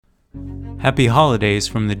Happy holidays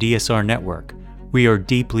from the DSR Network. We are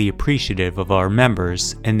deeply appreciative of our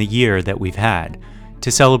members and the year that we've had. To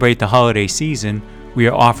celebrate the holiday season, we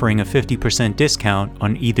are offering a 50% discount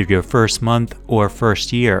on either your first month or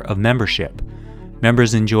first year of membership.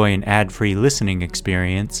 Members enjoy an ad-free listening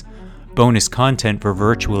experience, bonus content for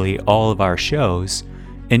virtually all of our shows,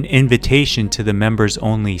 an invitation to the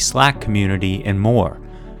members-only Slack community, and more.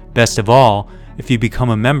 Best of all, if you become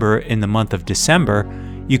a member in the month of December,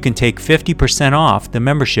 you can take 50% off the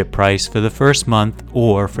membership price for the first month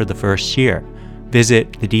or for the first year. Visit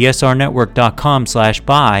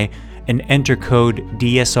thedsrnetwork.com/buy and enter code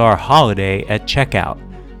DSRHoliday at checkout.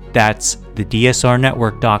 That's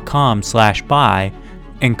thedsrnetwork.com/buy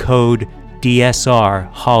and code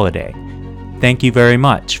DSRHoliday. Thank you very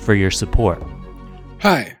much for your support.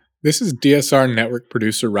 Hi, this is DSR Network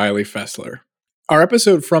producer Riley Fessler. Our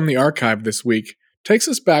episode from the archive this week takes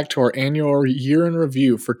us back to our annual year in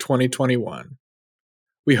review for 2021.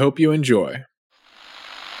 We hope you enjoy.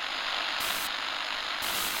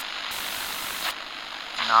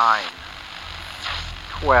 9,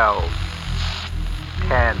 12,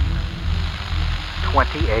 10,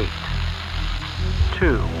 28,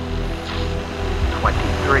 2,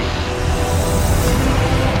 23.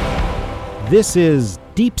 This is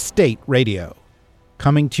Deep State Radio,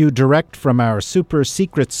 coming to you direct from our super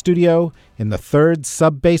secret studio in the third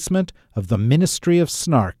sub-basement of the Ministry of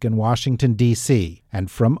Snark in Washington, D.C., and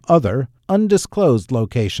from other undisclosed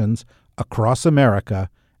locations across America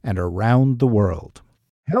and around the world.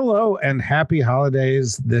 Hello and happy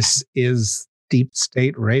holidays. This is Deep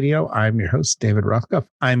State Radio. I'm your host, David Rothkopf.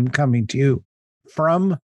 I'm coming to you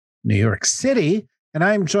from New York City, and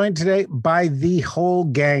I'm joined today by the whole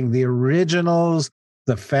gang, the originals,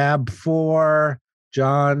 the Fab Four,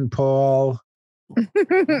 John, Paul, and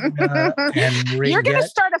You're going to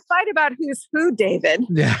start a fight about who's who, David.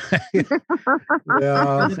 Yeah.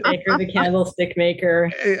 The baker, the candlestick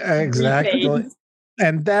maker. Exactly.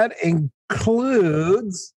 And that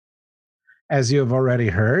includes, as you have already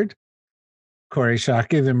heard, Corey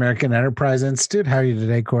Shockey, the American Enterprise Institute. How are you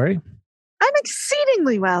today, Corey? I'm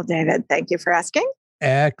exceedingly well, David. Thank you for asking.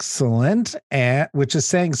 Excellent. Which is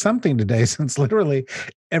saying something today, since literally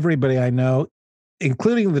everybody I know,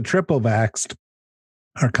 including the triple vaxxed,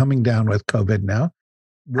 are coming down with COVID now.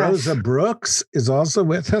 Rosa Brooks is also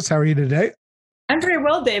with us. How are you today? I'm very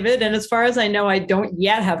well, David. And as far as I know, I don't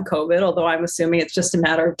yet have COVID, although I'm assuming it's just a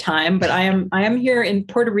matter of time. But I am here in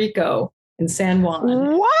Puerto Rico, in San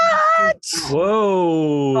Juan. What?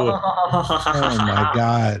 Whoa. Oh, my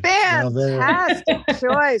God. Fantastic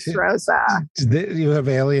choice, Rosa. You have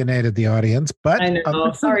alienated the audience. But I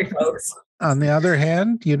know. Sorry, folks. On the other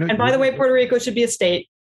hand, and by the way, Puerto Rico should be a state.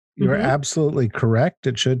 You're absolutely correct.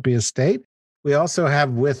 It should be a state. We also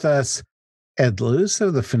have with us Ed Luce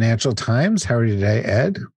of the Financial Times. How are you today,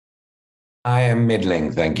 Ed? I am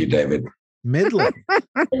middling. Thank you, David. Middling. Are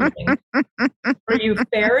you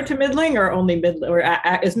fair to middling or only middling? Or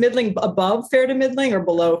is middling above fair to middling or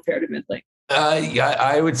below fair to middling? Yeah,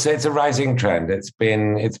 I would say it's a rising trend. It's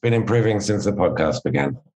been improving since the podcast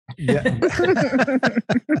began. Yeah.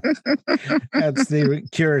 That's the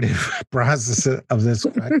curative process of this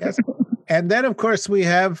podcast. And then, of course, we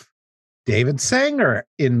have David Sanger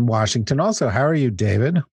in Washington also. How are you,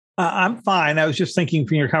 David? I'm fine. I was just thinking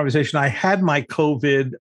from your conversation, I had my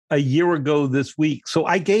COVID a year ago this week, so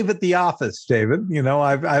I gave it the office, David. You know,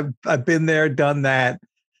 I've been there, done that.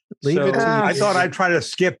 I thought I'd try to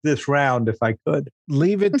skip this round if I could.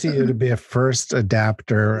 Leave it to you to be a first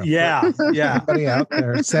adapter. Yeah. Everybody out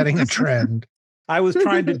there setting a trend. I was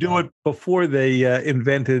trying to do it before they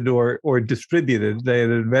invented or distributed. They had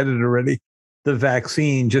invented already the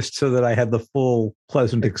vaccine, just so that I had the full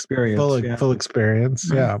pleasant experience. Full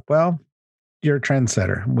experience. Yeah. Well, you're a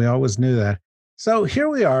trendsetter. We always knew that. So here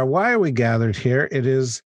we are. Why are we gathered here? It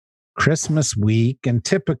is Christmas week, and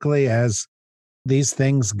typically, as these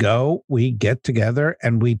things go, we get together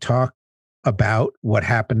and we talk about what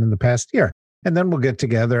happened in the past year. And then we'll get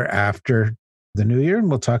together after the new year and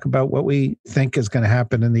we'll talk about what we think is going to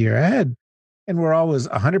happen in the year ahead. And we're always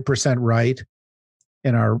 100% right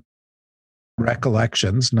in our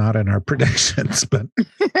recollections, not in our predictions. But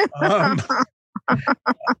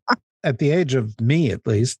at the age of me, at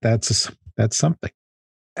least, that's something.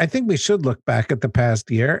 I think we should look back at the past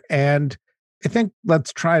year, and I think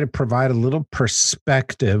let's try to provide a little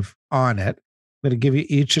perspective on it. I'm going to give you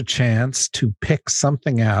each a chance to pick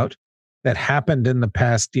something out that happened in the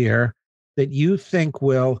past year that you think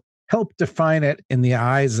will help define it in the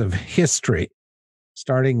eyes of history,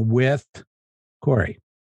 starting with Corey.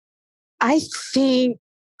 I think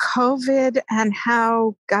COVID and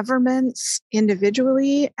how governments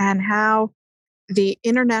individually and how the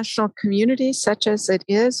international community, such as it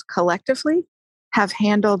is collectively, have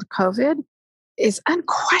handled COVID is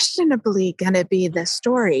unquestionably going to be the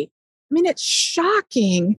story. I mean, it's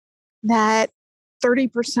shocking that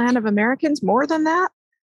 30% of Americans, more than that,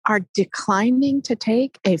 are declining to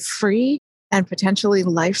take a free and potentially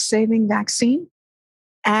life-saving vaccine.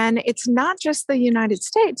 And it's not just the United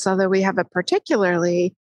States, although we have a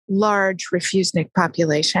particularly large refusenic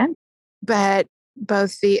population, but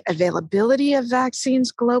both the availability of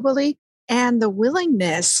vaccines globally and the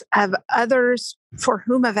willingness of others for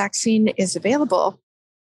whom a vaccine is available,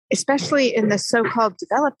 especially in the so-called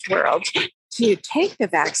developed world, to take the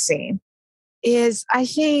vaccine is, I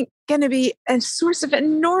think, going to be a source of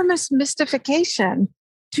enormous mystification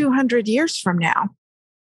 200 years from now.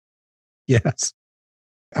 Yes.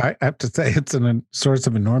 I have to say it's a source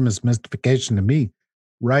of enormous mystification to me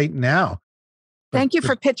right now. Thank you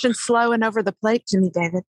for pitching slow and over the plate to me,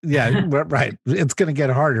 David. Yeah, right. It's going to get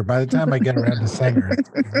harder. By the time I get around to center, it's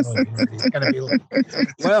going to be like,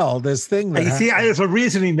 well, this thing that there's a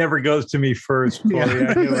reason he never goes to me first, Corey.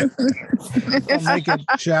 I knew it. I'll make it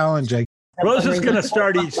challenging. Rose is going to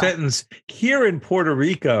start each sentence here in Puerto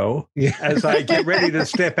Rico as I get ready to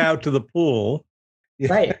step out to the pool.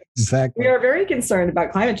 Yeah, right. Exactly. We are very concerned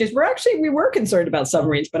about climate change. We were concerned about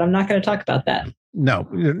submarines, but I'm not going to talk about that. No,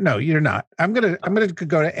 you're not. I'm gonna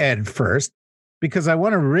go to Ed first because I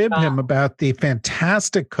want to rib him about the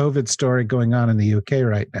fantastic COVID story going on in the UK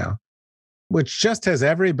right now, which just has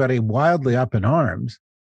everybody wildly up in arms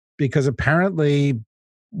because apparently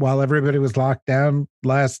while everybody was locked down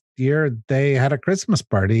last year, they had a Christmas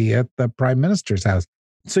party at the Prime Minister's house.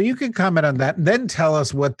 So you can comment on that and then tell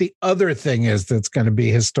us what the other thing is that's going to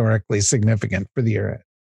be historically significant for the year ahead.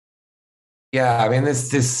 Yeah, I mean, this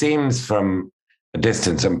seems from a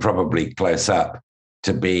distance and probably close up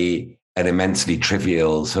to be an immensely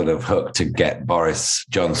trivial sort of hook to get Boris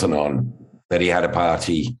Johnson on, that he had a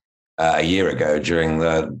party a year ago during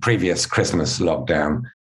the previous Christmas lockdown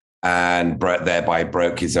and thereby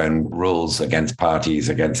broke his own rules against parties,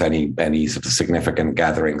 against any sort of significant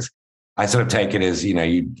gatherings. I sort of take it as,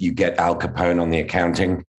 you get Al Capone on the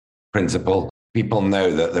accounting principle. People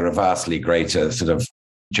know that there are vastly greater sort of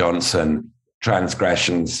Johnson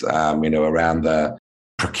transgressions, around the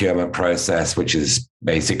procurement process, which has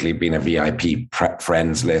basically been a VIP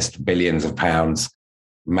friends list, billions of pounds,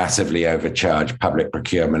 massively overcharged public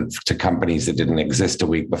procurement to companies that didn't exist a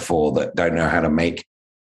week before, that don't know how to make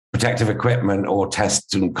protective equipment or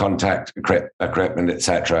test and contact equipment,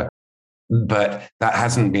 etc. But that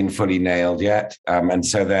hasn't been fully nailed yet. And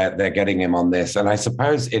so they're getting him on this. And I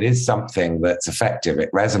suppose it is something that's effective.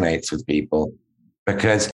 It resonates with people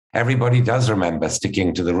because everybody does remember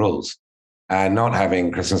sticking to the rules and not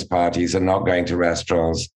having Christmas parties and not going to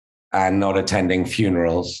restaurants and not attending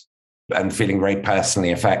funerals and feeling very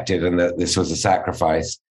personally affected and that this was a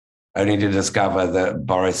sacrifice, only to discover that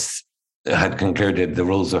Boris had concluded the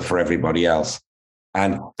rules are for everybody else.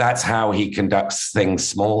 And that's how he conducts things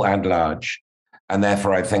small and large. And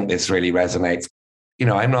therefore, I think this really resonates.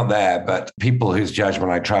 I'm not there, but people whose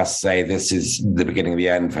judgment I trust say this is the beginning of the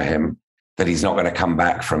end for him, that he's not going to come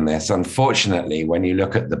back from this. Unfortunately, when you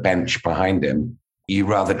look at the bench behind him, you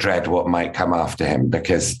rather dread what might come after him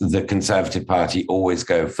because the Conservative Party always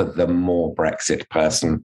go for the more Brexit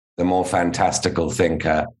person, the more fantastical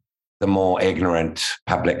thinker, the more ignorant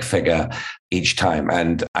public figure each time.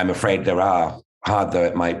 And I'm afraid there are, hard though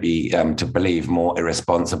it might be to believe, more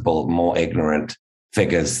irresponsible, more ignorant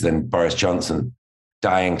figures than Boris Johnson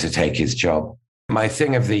dying to take his job. My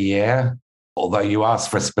thing of the year, although you asked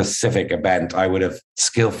for a specific event, I would have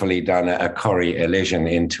skillfully done a Corrie elision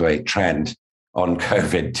into a trend on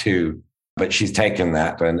COVID too, but she's taken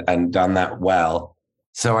that and done that well.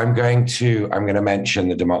 So I'm going to mention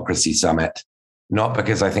the Democracy Summit, not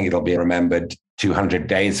because I think it'll be remembered 200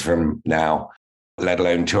 days from now, let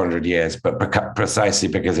alone 200 years, but precisely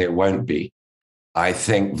because it won't be. I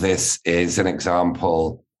think this is an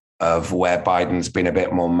example of where Biden's been a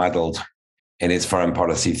bit more muddled in his foreign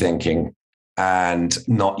policy thinking and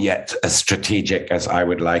not yet as strategic as I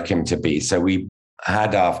would like him to be. So we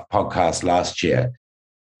had our podcast last year,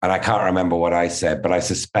 and I can't remember what I said, but I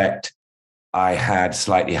suspect I had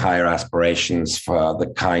slightly higher aspirations for the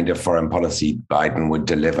kind of foreign policy Biden would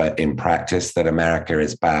deliver in practice, that America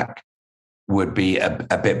is back, would be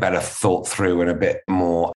a bit better thought through and a bit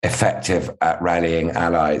more effective at rallying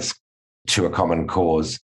allies to a common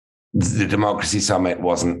cause. The Democracy Summit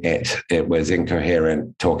wasn't it. It was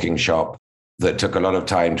incoherent talking shop that took a lot of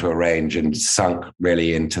time to arrange and sunk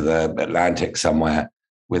really into the Atlantic somewhere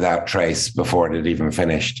without trace before it had even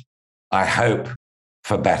finished. I hope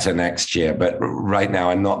for better next year, but right now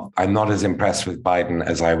I'm not as impressed with Biden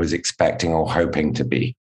as I was expecting or hoping to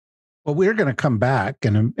be. Well, we're going to come back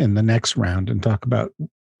in the next round and talk about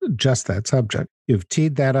just that subject. You've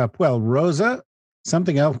teed that up well. Rosa,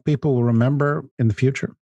 something else people will remember in the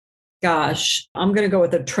future? Gosh, I'm going to go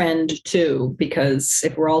with a trend too, because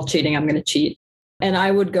if we're all cheating, I'm going to cheat. And I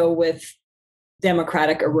would go with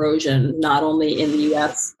democratic erosion, not only in the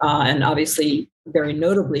US and obviously very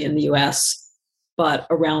notably in the US, but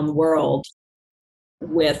around the world,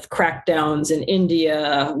 with crackdowns in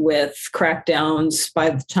India, with crackdowns by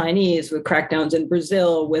the Chinese, with crackdowns in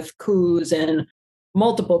Brazil, with coups in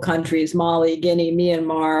multiple countries, Mali, Guinea,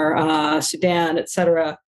 Myanmar, Sudan,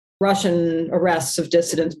 etc. Russian arrests of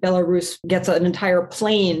dissidents. Belarus gets an entire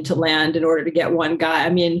plane to land in order to get one guy. I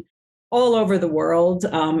mean, all over the world.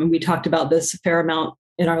 We talked about this a fair amount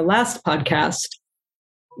in our last podcast.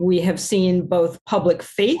 We have seen both public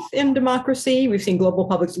faith in democracy. We've seen global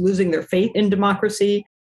publics losing their faith in democracy.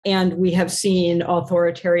 And we have seen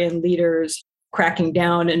authoritarian leaders cracking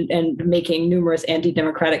down and making numerous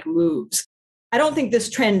anti-democratic moves. I don't think this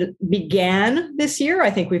trend began this year. I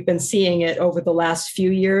think we've been seeing it over the last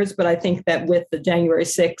few years. But I think that with the January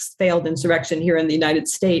 6th failed insurrection here in the United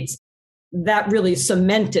States, that really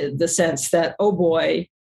cemented the sense that, oh boy,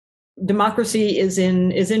 democracy is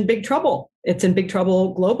in big trouble. It's in big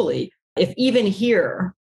trouble globally. If even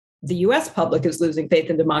here, the US public is losing faith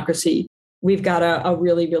in democracy, we've got a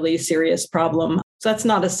really, really serious problem. So that's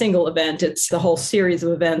not a single event. It's the whole series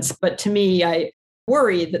of events. But to me, I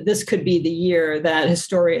worry that this could be the year that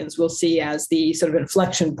historians will see as the sort of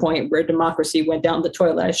inflection point where democracy went down the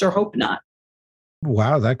toilet. I sure hope not.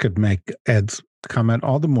 Wow, that could make Ed's comment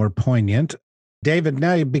all the more poignant. David,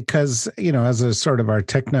 now, because, as a sort of our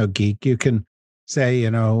techno geek, you can say,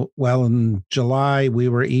 well, in July, we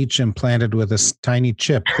were each implanted with a tiny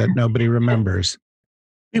chip that nobody remembers.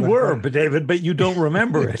 We were, but David, but you don't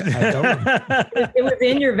remember it. I don't remember. It was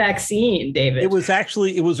in your vaccine, David. It was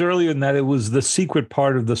earlier than that. It was the secret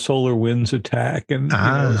part of the SolarWinds attack. And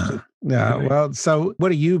well, so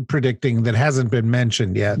what are you predicting that hasn't been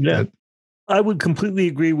mentioned yet? Yeah. I would completely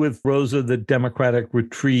agree with Rosa that democratic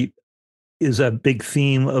retreat is a big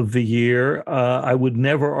theme of the year. I would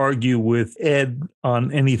never argue with Ed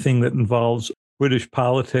on anything that involves British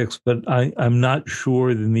politics, but I'm not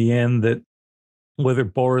sure in the end that whether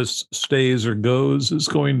Boris stays or goes is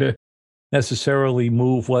going to necessarily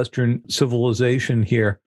move Western civilization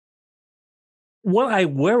here. What I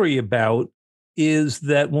worry about is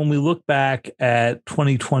that when we look back at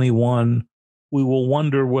 2021, we will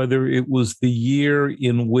wonder whether it was the year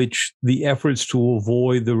in which the efforts to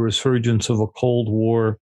avoid the resurgence of a Cold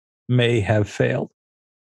War may have failed.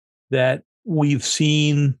 That we've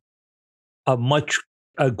seen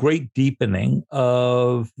a great deepening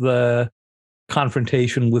of the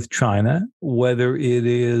confrontation with China, whether it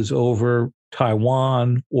is over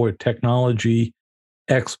Taiwan or technology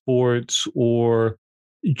exports or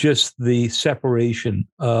just the separation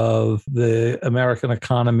of the American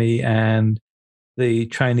economy and the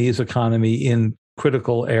Chinese economy in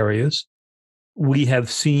critical areas. We have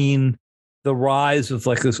seen the rise of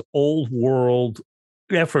this old world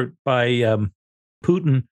effort by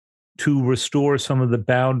Putin to restore some of the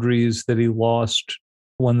boundaries that he lost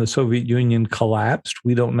when the Soviet Union collapsed.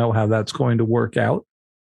 We don't know how that's going to work out.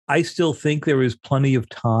 I still think there is plenty of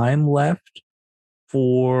time left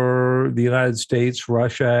for the United States,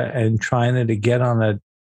 Russia, and China to get on a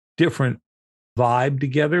different vibe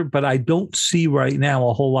together, but I don't see right now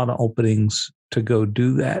a whole lot of openings to go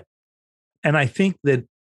do that. And I think that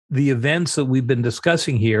the events that we've been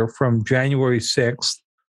discussing here from January 6th,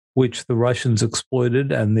 which the Russians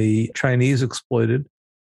exploited and the Chinese exploited,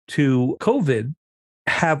 to COVID,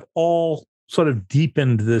 have all sort of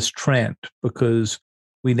deepened this trend because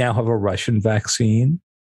we now have a Russian vaccine,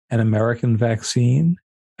 an American vaccine,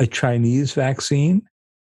 a Chinese vaccine.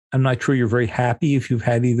 I'm not sure you're very happy if you've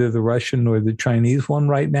had either the Russian or the Chinese one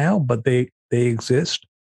right now, but they exist.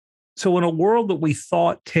 So in a world that we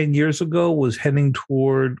thought 10 years ago was heading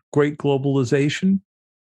toward great globalization,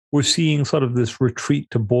 we're seeing sort of this retreat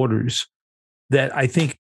to borders that I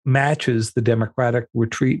think matches the democratic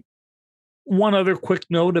retreat. One other quick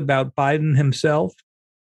note about Biden himself.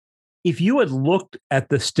 If you had looked at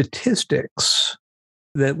the statistics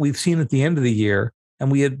that we've seen at the end of the year, and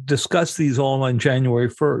we had discussed these all on January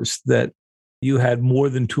 1st, that you had more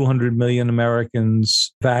than 200 million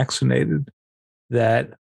Americans vaccinated,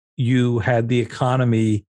 that you had the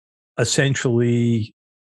economy essentially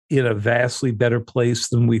in a vastly better place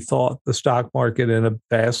than we thought, the stock market in a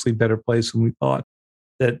vastly better place than we thought,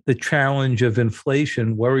 that the challenge of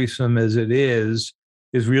inflation, worrisome as it is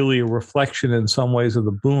really a reflection in some ways of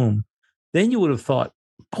the boom, then you would have thought,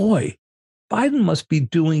 boy, Biden must be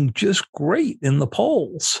doing just great in the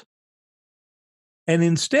polls. And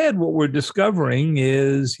instead, what we're discovering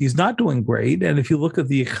is he's not doing great. And if you look at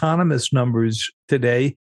the Economist numbers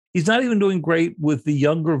today, he's not even doing great with the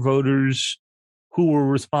younger voters who were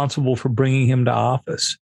responsible for bringing him to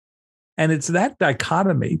office. And it's that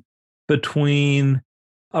dichotomy between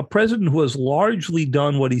a president who has largely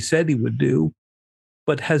done what he said he would do,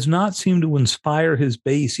 but has not seemed to inspire his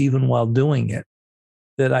base even while doing it,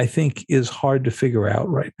 that I think is hard to figure out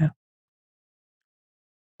right now.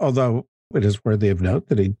 Although it is worthy of note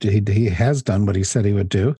that he has done what he said he would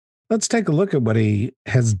do. Let's take a look at what he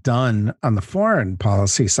has done on the foreign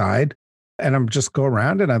policy side. And I'm just go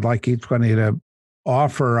around and I'd like each one of you to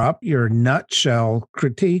offer up your nutshell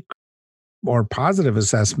critique or positive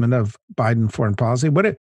assessment of Biden foreign policy.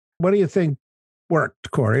 What do you think worked,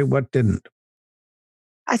 Corey? What didn't?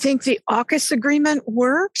 I think the AUKUS agreement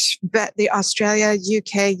worked, but the Australia,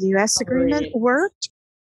 UK, US agreement worked.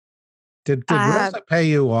 Did Rosa pay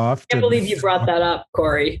you off? I can't believe you brought that up,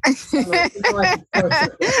 Corey.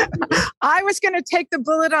 I was going to take the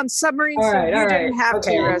bullet on submarines, so you didn't have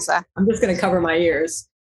to, Rosa. I'm just going to cover my ears.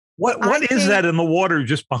 What is that in the water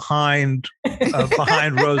just behind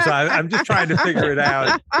Rosa? I'm just trying to figure it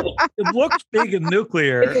out. It looks big and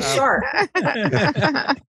nuclear. It's a shark.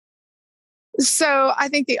 So I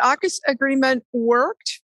think the AUKUS agreement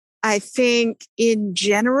worked. I think in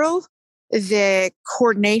general, the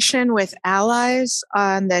coordination with allies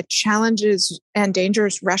on the challenges and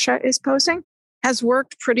dangers Russia is posing has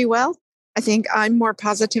worked pretty well. I think I'm more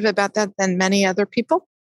positive about that than many other people.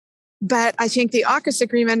 But I think the AUKUS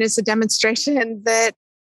agreement is a demonstration that,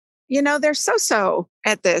 they're so-so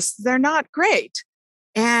at this. They're not great.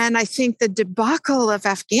 And I think the debacle of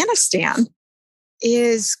Afghanistan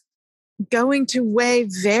is going to weigh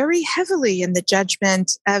very heavily in the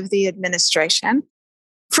judgment of the administration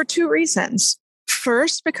for two reasons.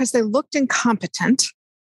 First, because they looked incompetent.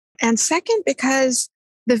 And second, because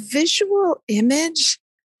the visual image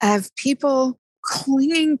of people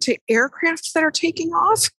clinging to aircraft that are taking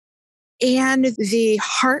off and the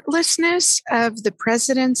heartlessness of the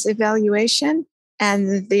president's evaluation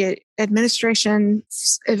and the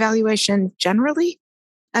administration's evaluation generally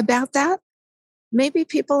about that, maybe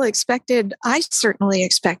people expected, I certainly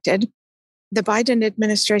expected, the Biden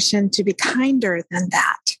administration to be kinder than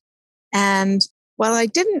that. And while I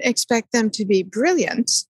didn't expect them to be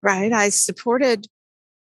brilliant, right, I supported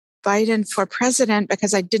Biden for president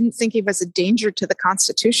because I didn't think he was a danger to the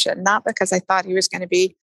Constitution, not because I thought he was going to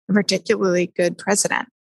be a particularly good president.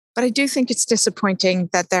 But I do think it's disappointing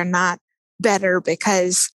that they're not better,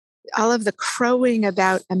 because all of the crowing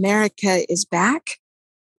about America is back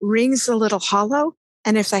rings a little hollow.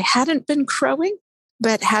 And if they hadn't been crowing,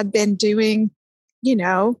 but had been doing,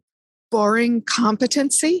 boring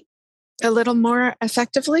competency a little more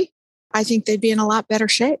effectively, I think they'd be in a lot better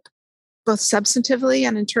shape, both substantively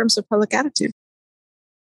and in terms of public attitude.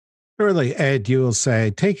 Surely, Ed, you will say,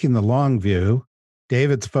 taking the long view,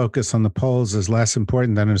 David's focus on the polls is less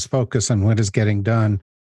important than his focus on what is getting done.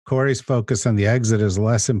 Corey's focus on the exit is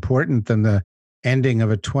less important than the ending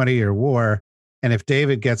of a 20-year war. And if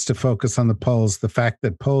David gets to focus on the polls, the fact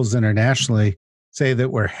that polls internationally say that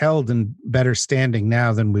we're held in better standing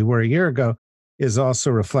now than we were a year ago is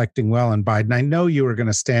also reflecting well on Biden. I know you were going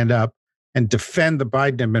to stand up and defend the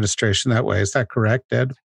Biden administration that way. Is that correct,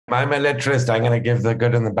 Ed? I'm a literist. I'm going to give the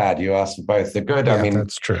good and the bad. You asked for both. The good, yeah,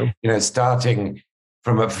 that's true. Starting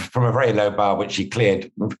from a very low bar, which he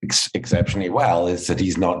cleared exceptionally well, is that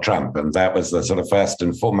he's not Trump. And that was the sort of first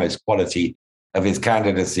and foremost quality of his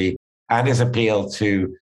candidacy and his appeal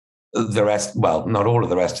to the rest, well, not all of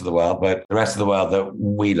the rest of the world, but the rest of the world that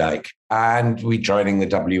we like. And we joining the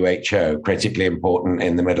WHO, critically important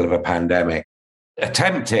in the middle of a pandemic.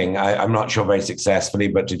 Attempting, I'm not sure very successfully,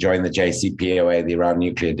 but to join the JCPOA, the Iran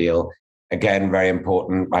nuclear deal. Again, very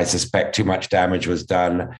important. I suspect too much damage was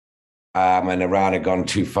done. And Iran had gone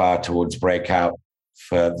too far towards breakout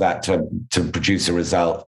for that to produce a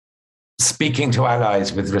result. Speaking to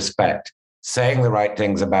allies with respect, saying the right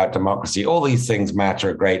things about democracy, all these things matter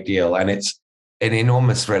a great deal. And it's an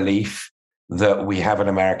enormous relief that we have an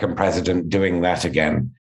American president doing that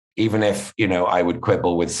again, even if, I would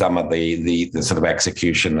quibble with some of the sort of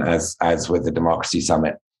execution as with the Democracy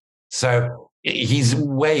Summit. So he's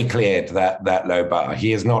way cleared that low bar.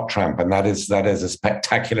 He is not Trump, and that is a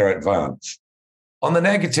spectacular advance. On the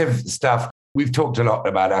negative stuff, we've talked a lot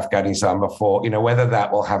about Afghanistan before. Whether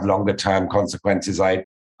that will have longer term consequences, I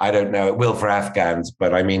I don't know. It will for Afghans,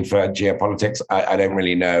 but I mean, for geopolitics, I don't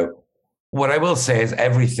really know. What I will say is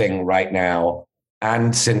everything right now,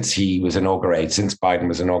 and since Biden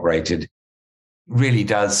was inaugurated, really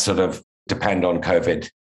does sort of depend on COVID.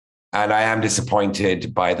 And I am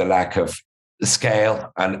disappointed by the lack of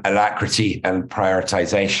scale and alacrity and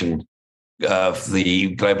prioritization of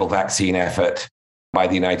the global vaccine effort by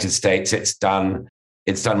the United States. It's done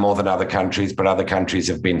more than other countries, but other countries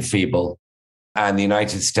have been feeble. And the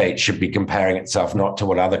United States should be comparing itself not to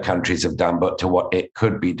what other countries have done, but to what it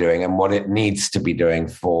could be doing and what it needs to be doing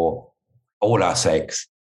for all our sakes.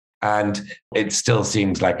 And it still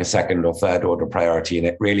seems like a second or third order priority, and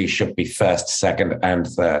it really should be first, second, and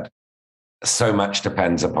third. So much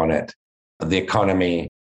depends upon it. The economy,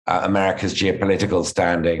 America's geopolitical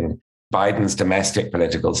standing, Biden's domestic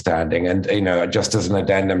political standing. And, just as an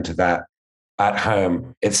addendum to that, at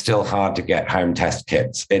home, it's still hard to get home test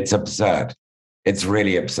kits. It's absurd. It's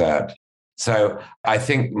really absurd. So I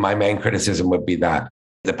think my main criticism would be that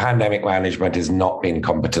the pandemic management has not been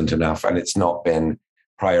competent enough, and it's not been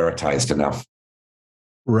prioritized enough.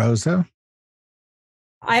 Rosa?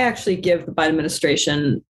 I actually give the Biden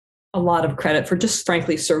administration a lot of credit for just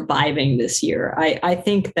frankly surviving this year. I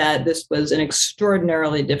think that this was an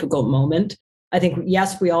extraordinarily difficult moment. I think,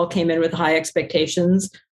 yes, we all came in with high expectations,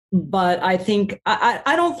 but I think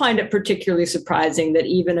I don't find it particularly surprising that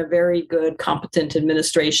even a very good, competent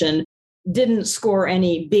administration didn't score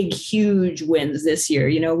any big, huge wins this year.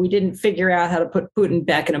 We didn't figure out how to put Putin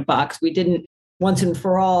back in a box. We didn't once and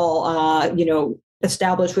for all,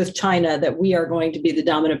 establish with China that we are going to be the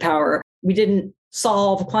dominant power. We didn't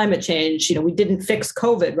solve climate change. We didn't fix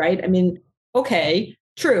COVID, right? I mean, okay,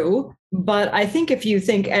 true. But I think if you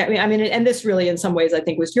think, and this really in some ways, I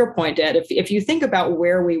think was your point, Ed, if you think about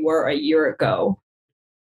where we were a year ago,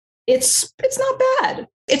 it's not bad.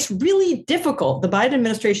 It's really difficult. The Biden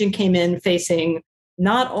administration came in facing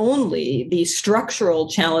not only the structural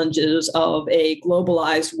challenges of a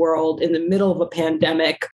globalized world in the middle of a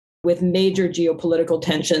pandemic with major geopolitical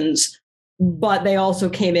tensions, but they also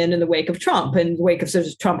came in the wake of Trump and the wake of sort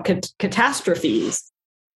of Trump catastrophes.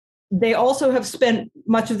 They also have spent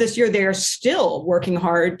much of this year, they are still working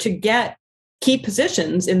hard to get key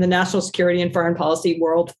positions in the national security and foreign policy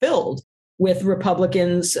world filled, with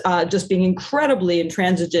Republicans just being incredibly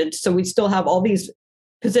intransigent. So we still have all these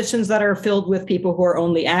positions that are filled with people who are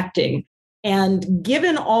only acting. And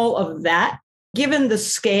given all of that, given the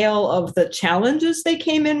scale of the challenges they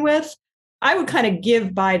came in with, I would kind of give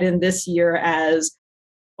Biden this year as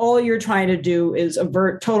all you're trying to do is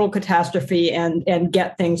avert total catastrophe and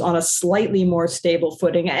get things on a slightly more stable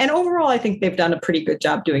footing. And overall, I think they've done a pretty good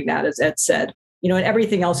job doing that, as Ed said. And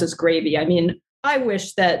everything else is gravy. I mean, I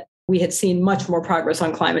wish that we had seen much more progress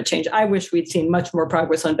on climate change. I wish we'd seen much more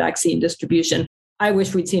progress on vaccine distribution. I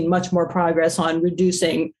wish we'd seen much more progress on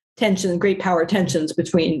reducing tension, great power tensions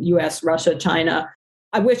between US, Russia, China.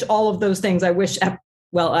 I wish all of those things.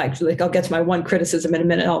 Actually, I'll get to my one criticism in a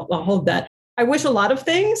minute. I'll hold that. I wish a lot of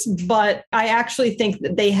things, but I actually think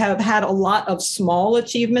that they have had a lot of small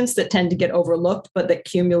achievements that tend to get overlooked, but that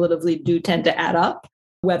cumulatively do tend to add up.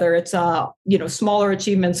 Whether it's smaller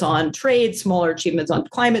achievements on trade, smaller achievements on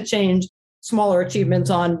climate change, smaller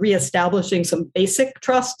achievements on reestablishing some basic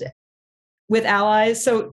trust with allies.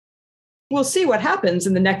 So we'll see what happens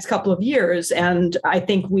in the next couple of years. And I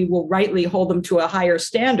think we will rightly hold them to a higher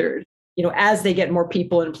standard, as they get more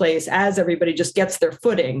people in place, as everybody just gets their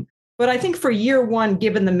footing. But I think for year one,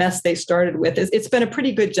 given the mess they started with, it's been a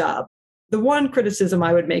pretty good job. The one criticism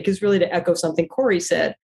I would make is really to echo something Corey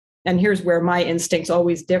said. And here's where my instincts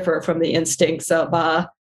always differ from the instincts of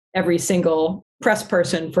every single press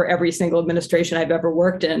person for every single administration I've ever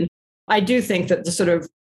worked in. I do think that the sort of,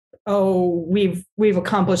 we've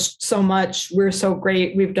accomplished so much, we're so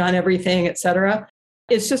great, we've done everything, et cetera.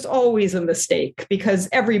 It's just always a mistake, because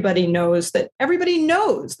everybody knows that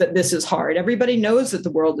this is hard. Everybody knows that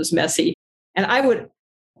the world is messy. And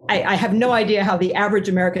I have no idea how the average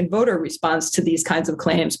American voter responds to these kinds of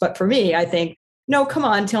claims. But for me, I think, no, come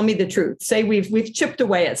on, tell me the truth. Say we've chipped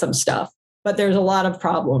away at some stuff, but there's a lot of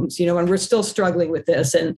problems, and we're still struggling with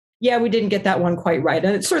this. And yeah, we didn't get that one quite right.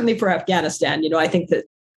 And it's certainly for Afghanistan. I think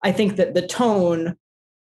that the tone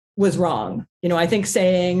was wrong. I think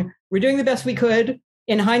saying we're doing the best we could.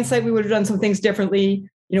 In hindsight, we would have done some things differently.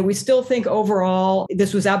 We still think overall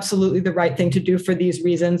this was absolutely the right thing to do for these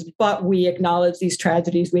reasons, but we acknowledge these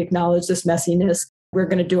tragedies. We acknowledge this messiness. We're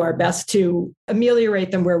going to do our best to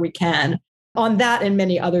ameliorate them where we can. On that and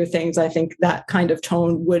many other things, I think that kind of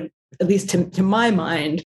tone would, at least to my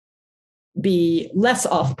mind, be less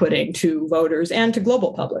off-putting to voters and to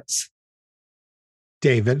global publics.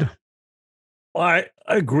 David? Well, I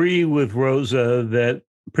agree with Rosa that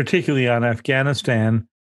particularly on Afghanistan,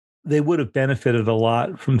 they would have benefited a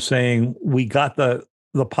lot from saying we got the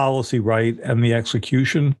policy right and the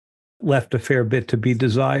execution left a fair bit to be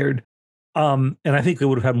desired. And I think they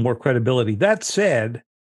would have had more credibility. That said,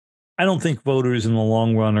 I don't think voters in the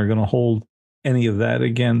long run are going to hold any of that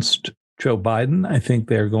against Joe Biden. I think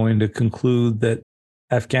they're going to conclude that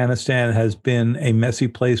Afghanistan has been a messy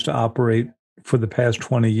place to operate for the past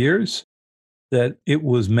 20 years, that it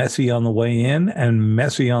was messy on the way in and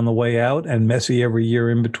messy on the way out and messy every year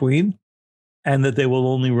in between, and that they will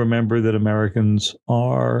only remember that Americans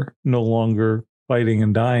are no longer fighting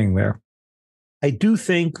and dying there. I do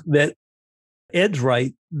think that Ed's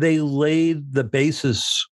right. They laid the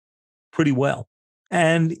basis pretty well.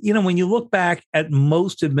 And, when you look back at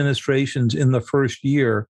most administrations in the first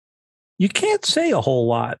year, you can't say a whole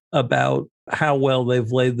lot about how well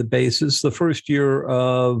they've laid the basis. The first year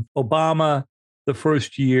of Obama, the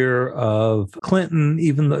first year of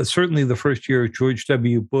Clinton, certainly the first year of George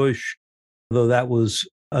W. Bush, though that was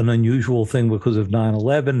an unusual thing because of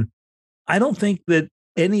 9/11. I don't think that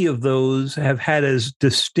any of those have had as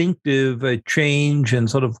distinctive a change and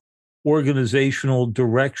sort of organizational,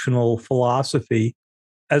 directional philosophy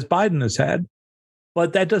as Biden has had.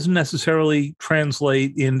 But that doesn't necessarily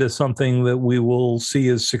translate into something that we will see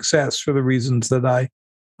as success for the reasons that I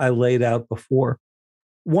laid out before.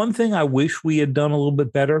 One thing I wish we had done a little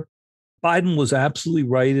bit better, Biden was absolutely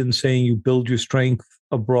right in saying you build your strength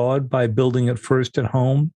abroad by building it first at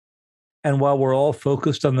home. And while we're all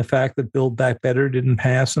focused on the fact that Build Back Better didn't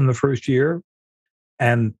pass in the first year,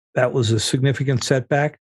 and that was a significant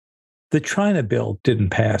setback, the China bill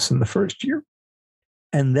didn't pass in the first year.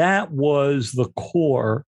 And that was the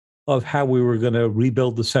core of how we were going to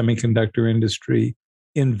rebuild the semiconductor industry,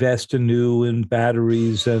 invest anew in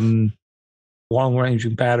batteries and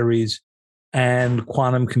long-range batteries and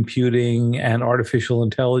quantum computing and artificial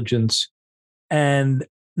intelligence. And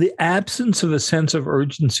the absence of a sense of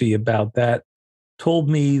urgency about that told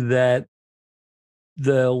me that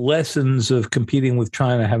the lessons of competing with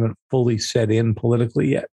China haven't fully set in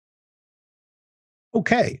politically yet.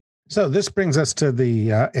 Okay. So this brings us to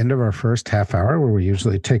the end of our first half hour, where we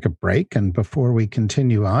usually take a break. And before we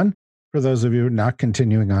continue on, for those of you not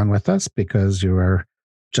continuing on with us because you are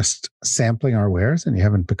just sampling our wares and you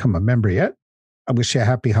haven't become a member yet, I wish you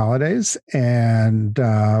happy holidays. And,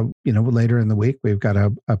 later in the week, we've got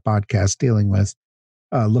a podcast dealing with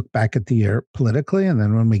look back at the year politically. And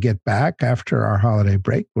then when we get back after our holiday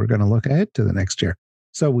break, we're going to look ahead to the next year.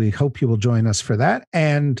 So we hope you will join us for that.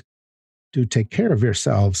 And do take care of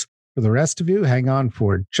yourselves. For the rest of you, hang on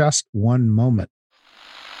for just one moment.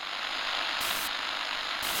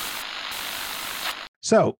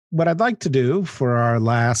 So what I'd like to do for our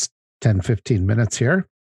last 10, 15 minutes here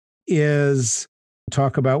is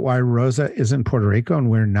talk about why Rosa is in Puerto Rico and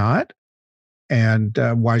we're not, and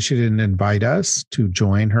why she didn't invite us to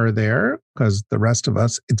join her there, because the rest of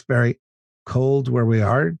us, it's very cold where we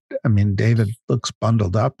are. I mean, David looks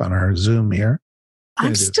bundled up on our Zoom here.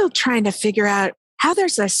 I'm still trying to figure out how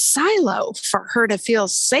there's a silo for her to feel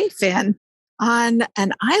safe in on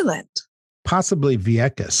an island. Possibly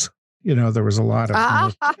Vieques. There was a lot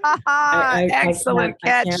of... Excellent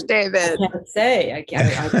catch, David. I can't say. I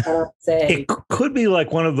cannot say. It could be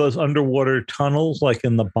like one of those underwater tunnels, like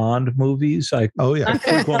in the Bond movies. I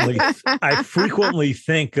frequently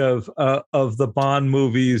think of the Bond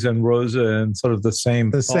movies and Rosa and sort of the same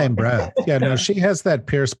breath. Yeah, no, she has that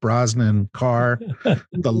Pierce Brosnan car,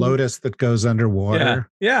 the Lotus that goes underwater.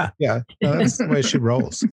 Yeah. No, that's the way she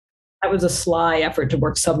rolls. That was a sly effort to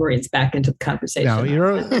work submarines back into the conversation. No,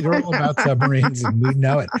 you're all about submarines, and we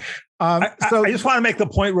know it. I just want to make the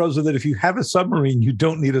point, Rosa, that if you have a submarine, you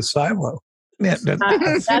don't need a silo. Yeah,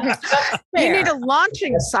 that's you need a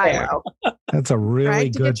launching silo. That's a really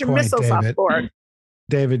good to get your point, missiles David. off board.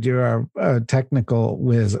 David, you are a technical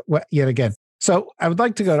whiz yet again. So I would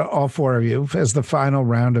like to go to all four of you as the final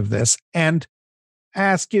round of this and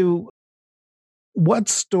ask you, what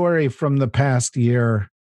story from the past year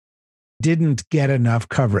didn't get enough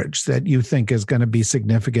coverage that you think is going to be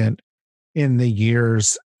significant in the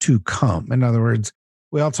years to come? In other words,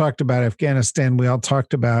 we all talked about Afghanistan. We all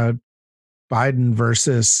talked about Biden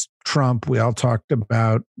versus Trump. We all talked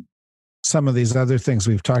about some of these other things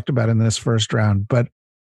we've talked about in this first round. But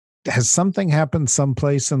has something happened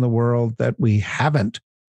someplace in the world that we haven't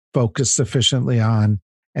focused sufficiently on,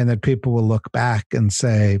 and that people will look back and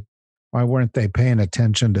say, why weren't they paying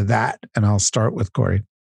attention to that? And I'll start with Corey.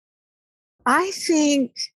 I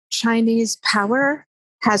think Chinese power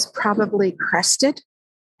has probably crested,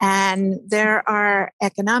 and there are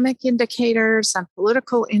economic indicators and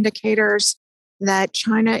political indicators that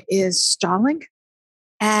China is stalling.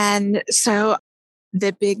 And so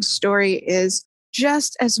the big story is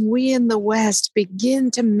just as we in the West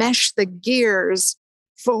begin to mesh the gears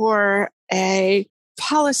for a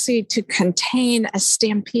policy to contain a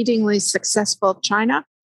stampedingly successful China,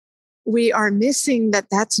 we are missing that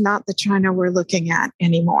that's not the China we're looking at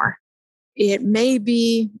anymore. It may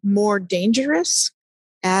be more dangerous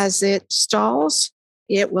as it stalls.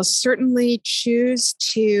 It will certainly choose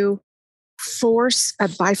to force a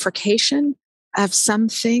bifurcation of some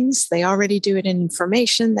things. They already do it in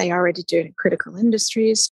information. They already do it in critical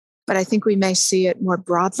industries. But I think we may see it more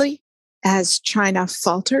broadly as China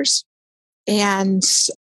falters. And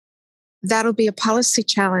that'll be a policy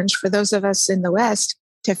challenge for those of us in the West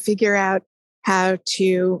to figure out how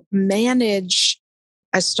to manage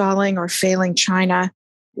a stalling or failing China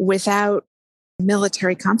without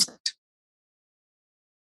military conflict.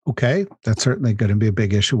 Okay, that's certainly going to be a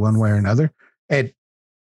big issue one way or another. Ed?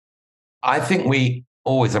 I think we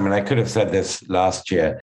always, I could have said this last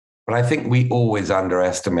year, but I think we always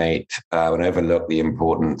underestimate and overlook the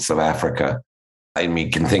importance of Africa. And we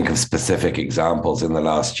can think of specific examples in the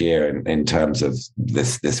last year in terms of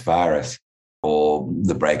this virus or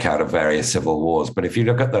the breakout of various civil wars. But if you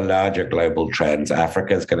look at the larger global trends,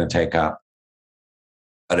 Africa is going to take up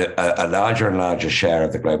a larger and larger share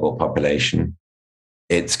of the global population.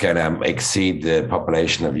 It's going to exceed the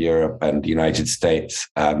population of Europe and the United States.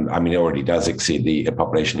 It already does exceed the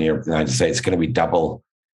population of Europe and the United States. It's going to be double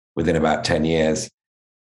within about 10 years.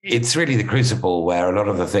 It's really the crucible where a lot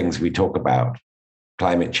of the things we talk about,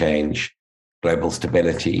 climate change, global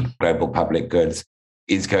stability, global public goods,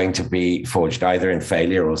 is going to be forged either in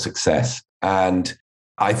failure or success. And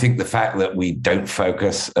I think the fact that we don't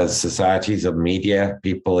focus as societies of media,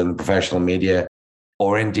 people in professional media,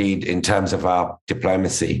 or indeed in terms of our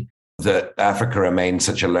diplomacy, that Africa remains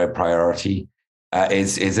such a low priority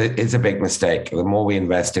is a big mistake. The more we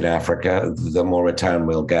invest in Africa, the more return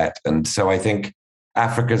we'll get. And so I think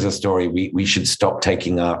Africa's a story we should stop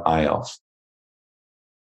taking our eye off.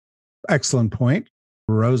 Excellent point.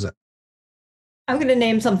 Rosa? I'm going to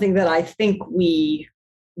name something that I think we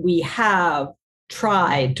have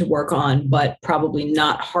tried to work on, but probably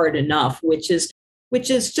not hard enough, which is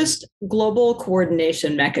just global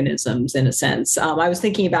coordination mechanisms, in a sense. I was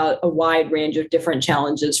thinking about a wide range of different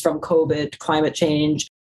challenges, from COVID to climate change,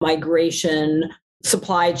 migration,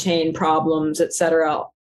 supply chain problems, et cetera,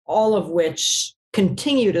 all of which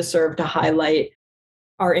continue to serve to highlight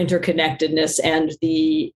our interconnectedness and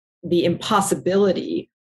the impossibility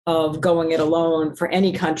of going it alone for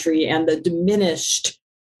any country, and the diminished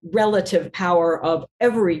relative power of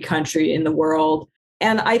every country in the world.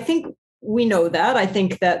 And I think we know that. I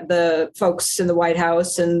think that the folks in the White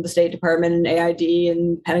House and the State Department and AID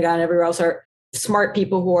and Pentagon and everywhere else are smart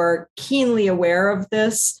people who are keenly aware of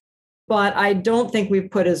this. But I don't think we've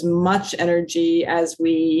put as much energy as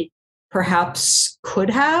we perhaps could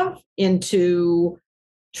have into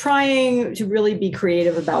trying to really be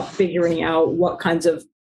creative about figuring out what kinds of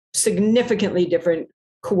significantly different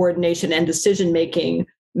coordination and decision-making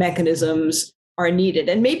mechanisms are needed.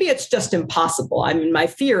 And maybe it's just impossible. My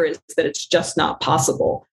fear is that it's just not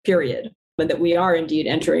possible, period. And that we are indeed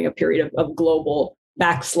entering a period of global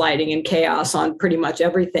backsliding and chaos on pretty much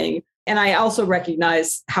everything. And I also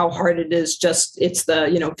recognize how hard it is. It's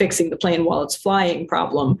the, fixing the plane while it's flying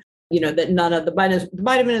problem, that none of the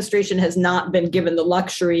Biden administration has not been given the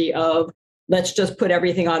luxury of, let's just put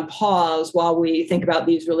everything on pause while we think about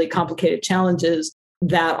these really complicated challenges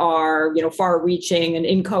that are, far-reaching and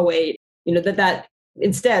inchoate. That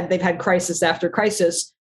instead they've had crisis after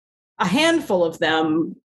crisis, a handful of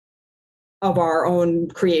them of our own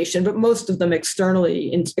creation, but most of them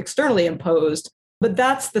externally imposed. But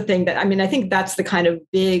that's the thing that, I think that's the kind of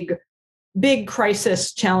big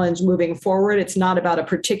crisis challenge moving forward. It's not about a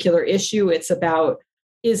particular issue. It's about,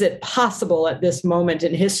 is it possible at this moment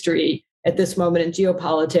in history, at this moment in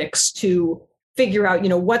geopolitics, to figure out,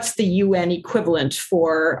 what's the UN equivalent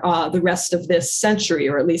for the rest of this century,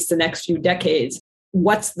 or at least the next few decades?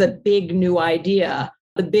 What's the big new idea,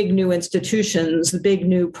 the big new institutions, the big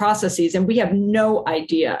new processes? And we have no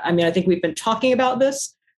idea. I think we've been talking about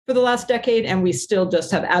this for the last decade, and we still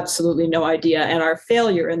just have absolutely no idea. And our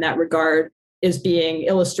failure in that regard is being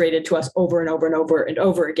illustrated to us over and over and over and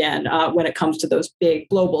over again when it comes to those big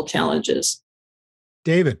global challenges.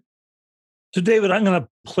 David? So, David, I'm going to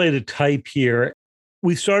play the type here.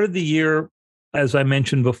 We started the year, as I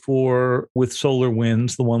mentioned before, with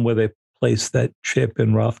SolarWinds, the one where they placed that chip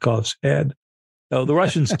in Rothkoff's head. No, the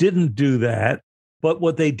Russians didn't do that. But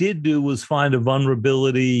what they did do was find a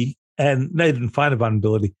vulnerability, and they didn't find a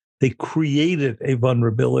vulnerability. They created a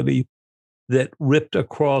vulnerability that ripped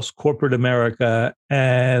across corporate America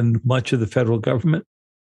and much of the federal government.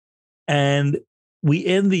 And we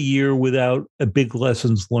end the year without a big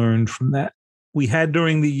lessons learned from that. We had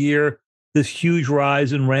during the year this huge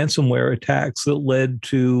rise in ransomware attacks that led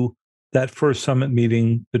to that first summit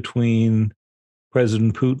meeting between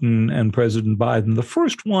President Putin and President Biden, the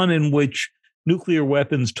first one in which nuclear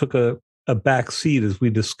weapons took a back seat, as we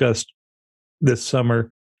discussed this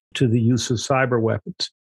summer, to the use of cyber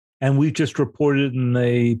weapons. And we've just reported in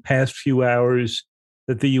the past few hours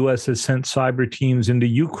that the U.S. has sent cyber teams into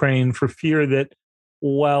Ukraine for fear that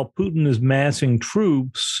while Putin is massing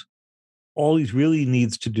troops, all he really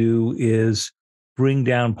needs to do is bring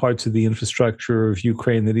down parts of the infrastructure of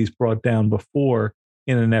Ukraine that he's brought down before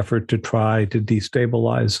in an effort to try to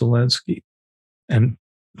destabilize Zelensky and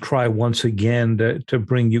try once again to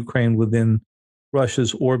bring Ukraine within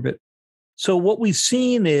Russia's orbit. So what we've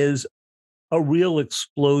seen is a real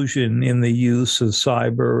explosion in the use of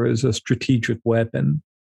cyber as a strategic weapon.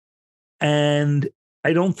 And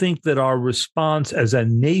I don't think that our response as a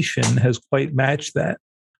nation has quite matched that.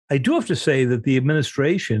 I do have to say that the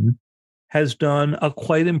administration has done a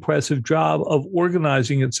quite impressive job of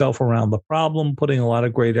organizing itself around the problem, putting a lot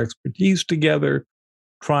of great expertise together,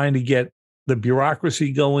 trying to get the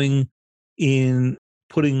bureaucracy going in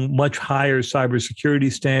putting much higher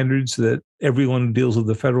cybersecurity standards that everyone who deals with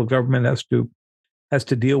the federal government has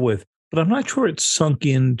to deal with. But I'm not sure it's sunk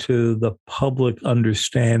into the public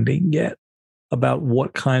understanding yet about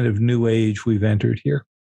what kind of new age we've entered here.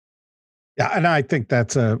 Yeah, and I think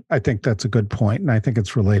that's a good point, and I think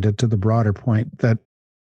it's related to the broader point that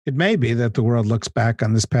it may be that the world looks back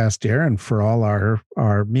on this past year, and for all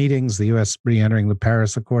our meetings, the U.S. re-entering the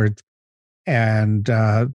Paris Accords and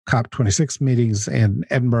COP26 meetings in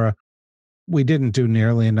Edinburgh, we didn't do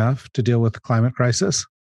nearly enough to deal with the climate crisis,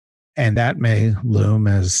 and that may loom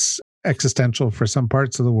as existential for some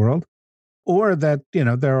parts of the world, or that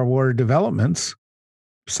there are developments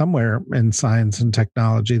somewhere in science and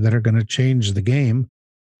technology that are going to change the game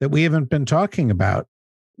that we haven't been talking about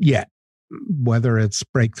yet, whether it's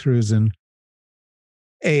breakthroughs in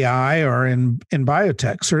AI or in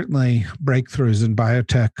biotech. Certainly breakthroughs in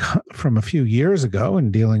biotech from a few years ago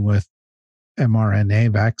in dealing with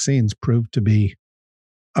mRNA vaccines proved to be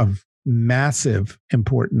of massive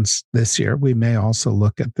importance this year. We may also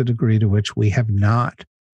look at the degree to which we have not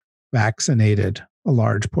vaccinated a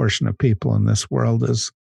large portion of people in this world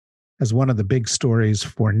as one of the big stories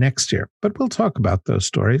for next year. But we'll talk about those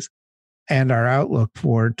stories and our outlook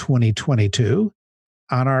for 2022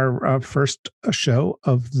 on our first show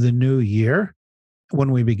of the new year.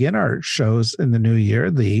 When we begin our shows in the new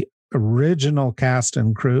year, the original cast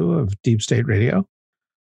and crew of Deep State Radio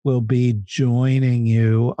will be joining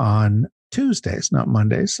you on Tuesdays, not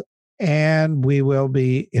Mondays. And we will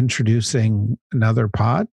be introducing another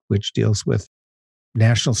pod, which deals with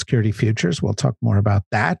national security futures. We'll talk more about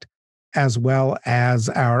that, as well as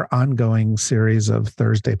our ongoing series of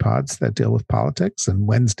Thursday pods that deal with politics and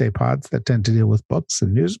Wednesday pods that tend to deal with books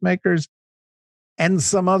and newsmakers and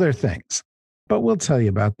some other things. But we'll tell you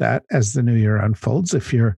about that as the new year unfolds.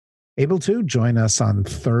 If you're able to, join us on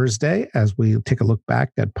Thursday as we take a look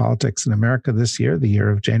back at politics in America this year, the year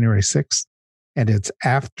of January 6th, and its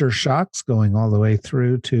aftershocks going all the way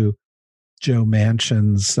through to Joe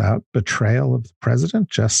Manchin's betrayal of the president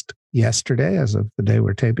just yesterday, as of the day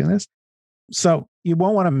we're taping this. So you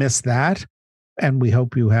won't want to miss that. And we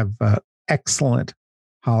hope you have excellent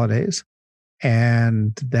holidays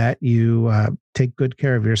and that you take good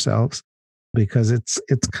care of yourselves, because it's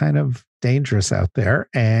kind of dangerous out there.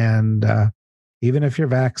 And even if you're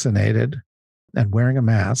vaccinated and wearing a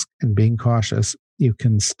mask and being cautious, you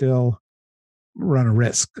can still run a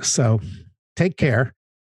risk. So take care.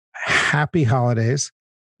 Happy holidays.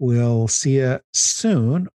 We'll see you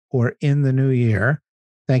soon or in the new year.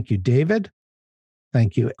 Thank you, David.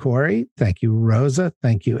 Thank you, Corey. Thank you, Rosa.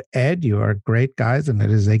 Thank you, Ed. You are great guys, and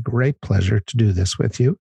it is a great pleasure to do this with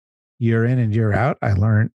you. Year in and year out, I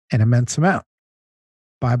learn an immense amount.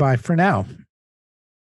 Bye-bye for now.